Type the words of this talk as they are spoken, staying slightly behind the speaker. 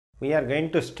we are going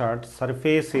to start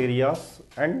surface areas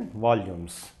and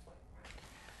volumes.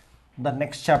 The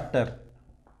next chapter,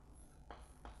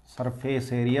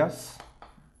 surface areas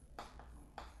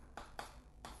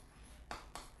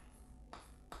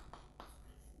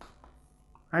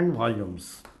and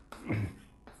volumes.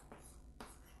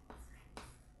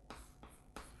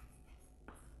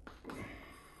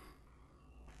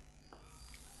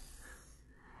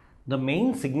 The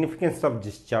main significance of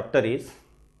this chapter is,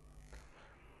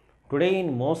 today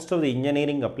in most of the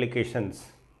engineering applications,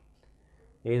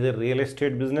 either real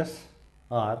estate business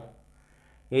or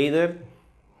either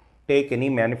take any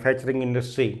manufacturing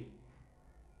industry,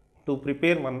 to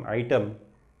prepare one item,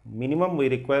 minimum we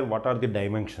require what are the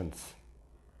dimensions.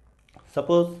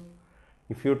 Suppose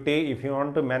if you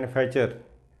want to manufacture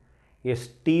a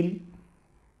steel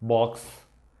box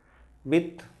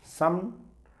with some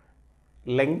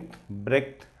length,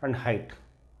 breadth and height,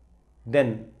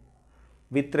 then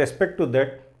with respect to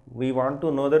that we want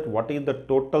to know that what is the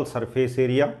total surface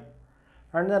area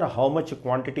and then how much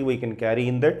quantity we can carry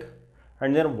in that,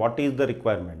 and then what is the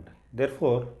requirement.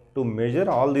 Therefore, to measure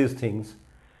all these things,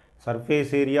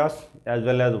 surface areas as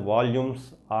well as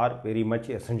volumes are very much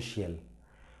essential.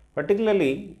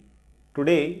 Particularly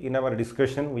today in our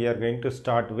discussion we are going to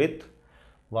start with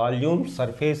volume,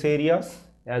 surface areas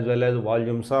as well as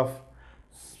volumes of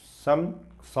some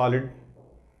solid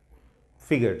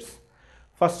figures.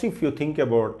 First, if you think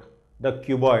about the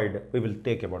cuboid, we will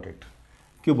take about it.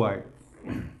 Cuboid.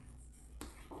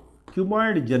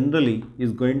 Cuboid generally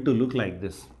is going to look like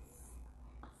this.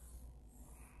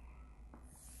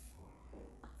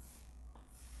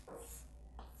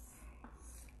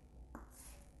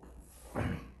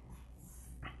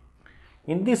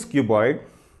 In this cuboid,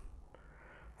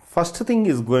 first thing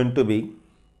is going to be,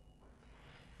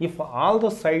 if all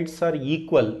the sides are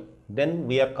equal, then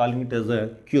we are calling it as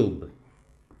a cube.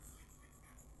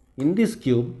 In this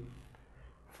cube,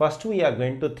 first we are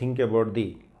going to think about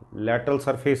the lateral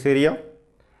surface area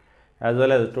as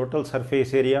well as total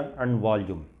surface area and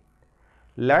volume.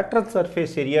 Lateral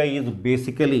surface area is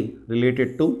basically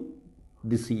related to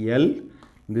this L,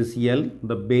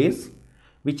 the base,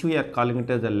 which we are calling it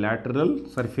as the lateral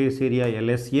surface area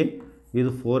LSA is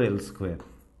 4L square.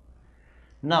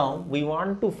 Now we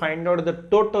want to find out the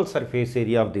total surface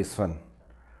area of this one.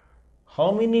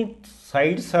 How many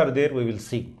sides are there we will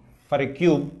see. For a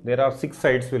cube there are 6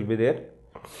 sides will be there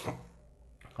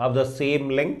of the same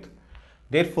length.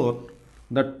 Therefore,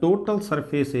 the total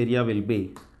surface area will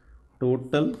be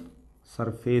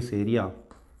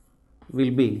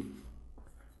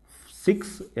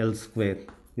 6L square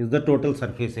is the total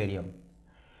surface area.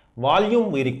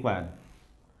 Volume we require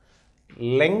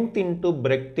length into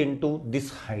breadth into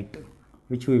this height,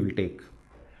 which we will take.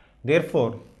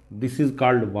 Therefore, this is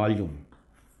called volume.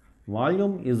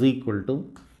 Volume is equal to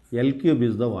L cube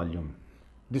is the volume.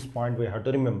 This point we have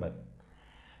to remember.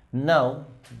 Now,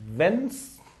 when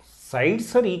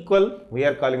sides are equal, we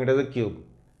are calling it as a cube.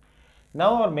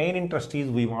 Now, our main interest is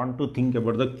we want to think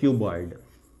about the cuboid.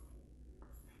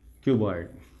 Cuboid.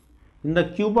 In the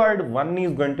cuboid, one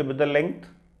is going to be the length,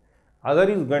 other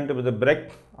is going to be the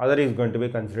breadth, other is going to be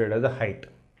considered as the height.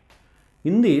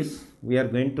 In this, we are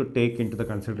going to take into the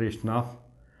consideration of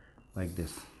like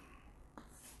this.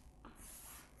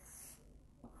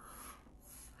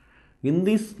 In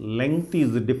this, length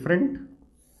is different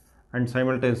and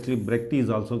simultaneously breadth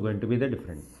is also going to be the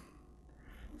different.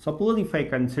 Suppose if I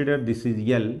consider this is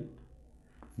L,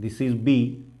 this is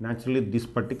B, naturally this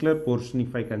particular portion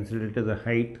if I consider it as a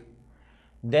height,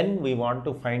 then we want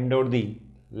to find out the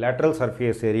lateral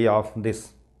surface area of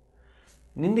this.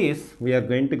 In this, we are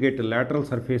going to get lateral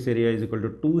surface area is equal to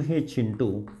 2H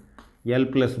into L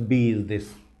plus B is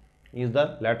this, is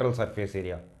the lateral surface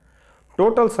area.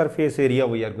 Total surface area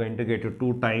we are going to get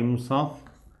 2 times of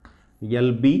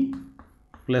LB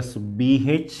plus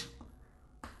BH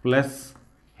plus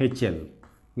HL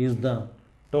is the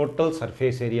total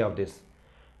surface area of this.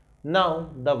 Now,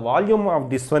 the volume of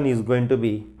this one is going to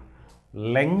be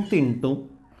length into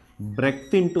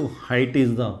breadth into height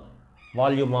is the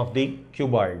volume of the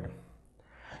cuboid.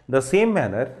 The same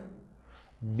manner,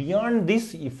 beyond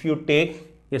this, if you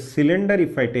take a cylinder,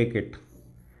 if I take it,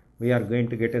 we are going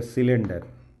to get a cylinder.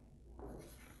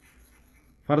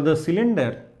 For the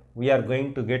cylinder, we are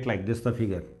going to get like this the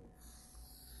figure.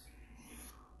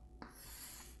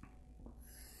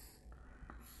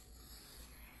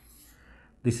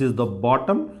 This is the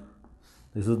bottom,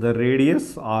 this is the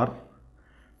radius, or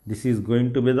this is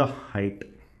going to be the height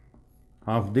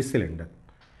of the cylinder.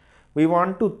 We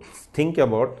want to think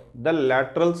about the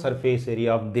lateral surface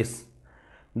area of this.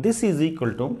 This is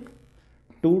equal to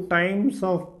 2 times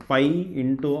of pi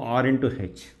into r into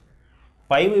h.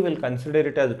 Pi we will consider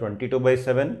it as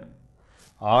 22/7.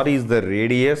 R is the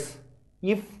radius.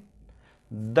 If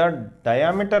the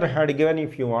diameter had given,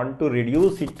 if you want to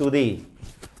reduce it to the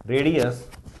radius,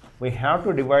 we have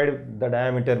to divide the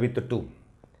diameter with 2.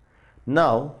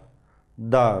 Now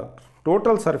the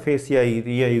total surface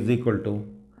area is equal to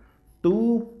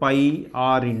 2 pi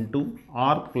r into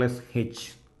r plus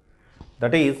h.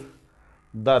 That is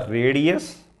the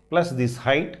radius plus this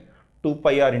height, 2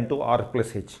 pi r into r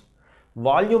plus h.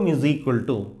 Volume is equal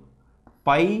to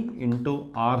pi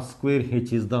into r square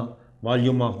h is the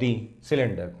volume of the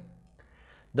cylinder.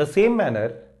 The same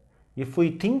manner, if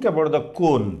we think about the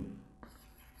cone,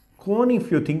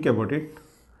 if you think about it,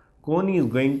 cone is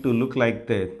going to look like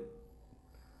the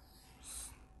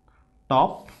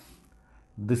top.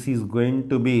 This is going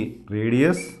to be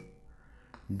radius,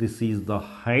 this is the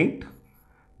height,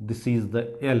 this is the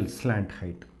L slant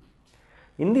height.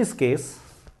 In this case,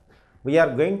 we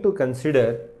are going to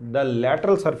consider the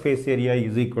lateral surface area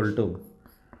is equal to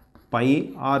pi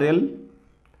RL,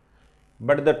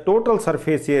 but the total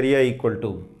surface area equal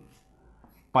to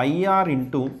pi r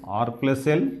into r plus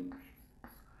L.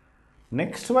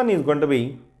 Next one is going to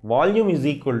be volume is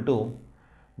equal to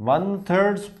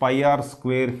 1/3 pi r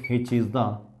square h is the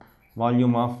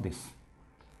volume of this.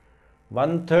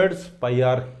 1/3 pi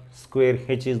r square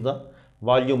h is the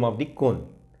volume of the cone.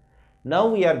 Now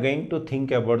we are going to think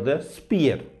about the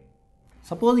sphere.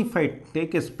 Suppose if I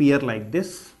take a sphere like this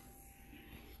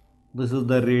is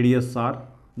the radius r,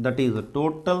 that is the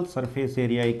total surface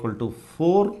area equal to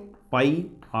 4 pi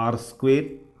r square.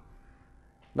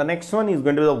 The next one is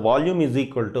going to be the volume is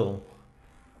equal to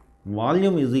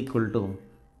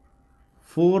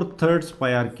 4/3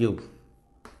 pi r cube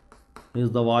is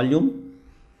the volume.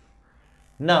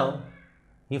 Now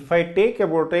if I take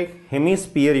about a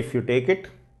hemisphere, if you take it,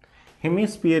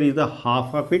 hemisphere is the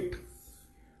half of it.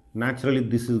 Naturally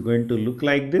this is going to look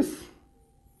like this.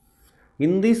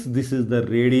 In this is the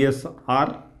radius r.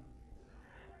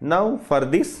 Now for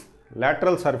this,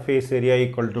 lateral surface area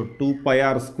equal to 2 pi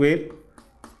r square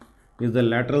is the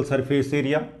lateral surface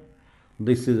area.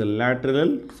 This is the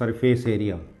lateral surface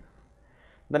area.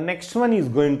 The next one is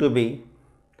going to be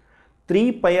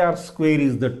 3 pi r square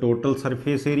is the total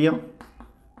surface area.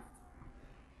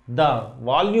 The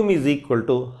volume is equal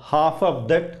to half of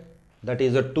that, that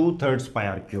is a 2/3 pi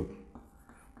r cube.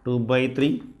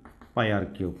 2/3 pi r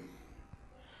cube.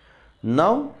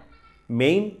 Now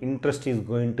main interest is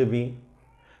going to be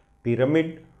pyramid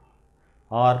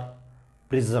or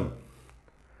prism.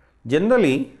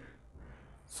 Generally,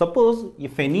 suppose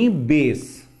if any base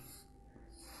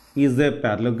is a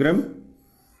parallelogram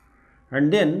and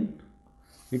then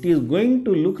it is going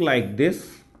to look like this,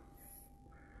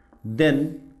 then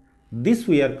this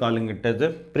we are calling it as a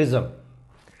prism.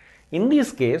 In this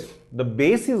case, the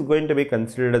base is going to be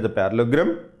considered as a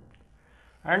parallelogram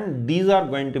and these are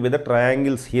going to be the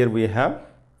triangles here we have.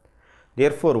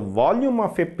 Therefore, volume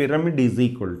of a pyramid is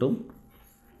equal to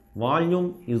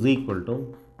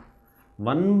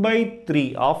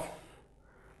 1/3 of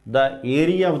the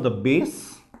area of the base.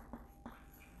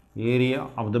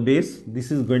 This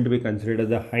is going to be considered as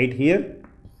the height here.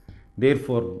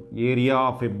 Therefore, area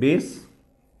of a base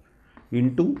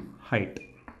into height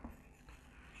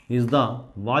is the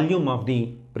volume of the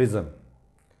prism.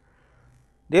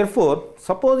 Therefore,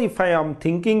 suppose if I am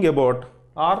thinking about,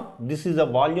 or this is the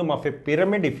volume of a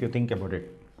pyramid, if you think about it,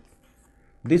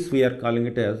 this we are calling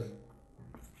it as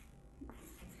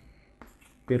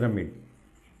pyramid.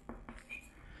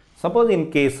 Suppose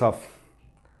in case of,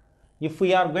 if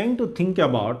we are going to think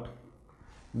about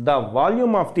the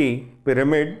volume of the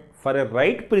pyramid for a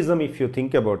right prism, if you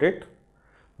think about it,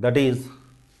 that is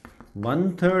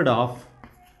 1/3 of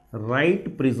right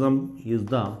prism is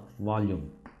the volume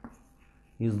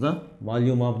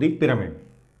of the pyramid.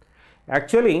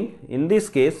 Actually, in this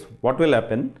case, what will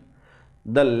happen?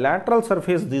 The lateral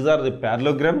surface, these are the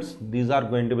parallelograms, these are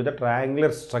going to be the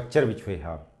triangular structure which we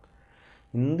have.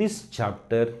 In this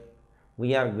chapter, we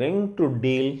are going to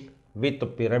deal with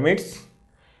pyramids,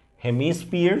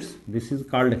 hemispheres, this is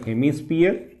called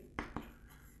hemisphere.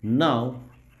 Now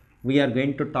we are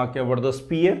going to talk about the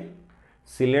sphere,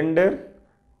 cylinder,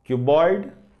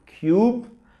 cuboid, cube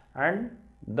and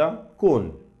the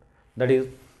cone. That is,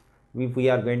 we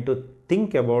are going to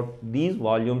think about these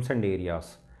volumes and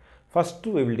areas. First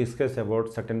we will discuss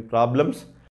about certain problems